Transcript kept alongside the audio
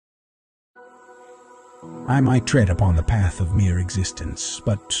I might tread upon the path of mere existence,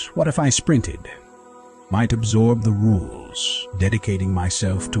 but what if I sprinted? Might absorb the rules, dedicating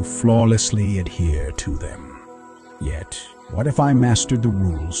myself to flawlessly adhere to them. Yet, what if I mastered the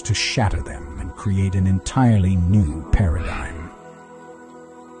rules to shatter them and create an entirely new paradigm?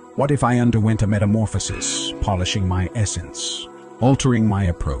 What if I underwent a metamorphosis, polishing my essence, altering my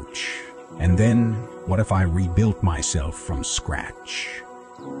approach, and then what if I rebuilt myself from scratch?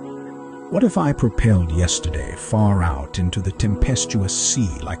 What if I propelled yesterday far out into the tempestuous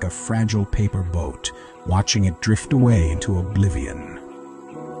sea like a fragile paper boat, watching it drift away into oblivion?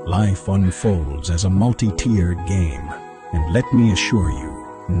 Life unfolds as a multi-tiered game, and let me assure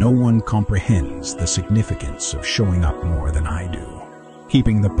you, no one comprehends the significance of showing up more than I do.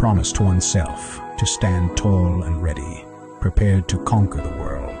 Keeping the promise to oneself to stand tall and ready, prepared to conquer the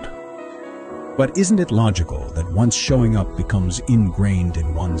world. But isn't it logical that once showing up becomes ingrained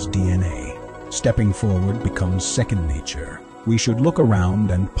in one's DNA, stepping forward becomes second nature? We should look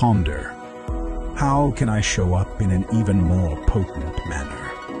around and ponder, how can I show up in an even more potent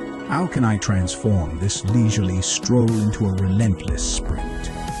manner? How can I transform this leisurely stroll into a relentless sprint?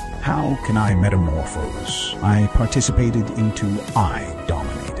 How can I metamorphose I participated into I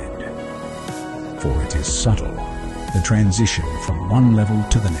dominated? For it is subtle, the transition from one level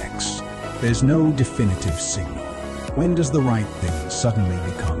to the next. There's no definitive signal. When does the right thing suddenly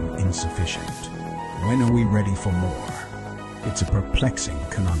become insufficient? When are we ready for more? It's a perplexing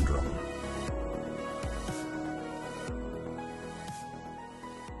conundrum.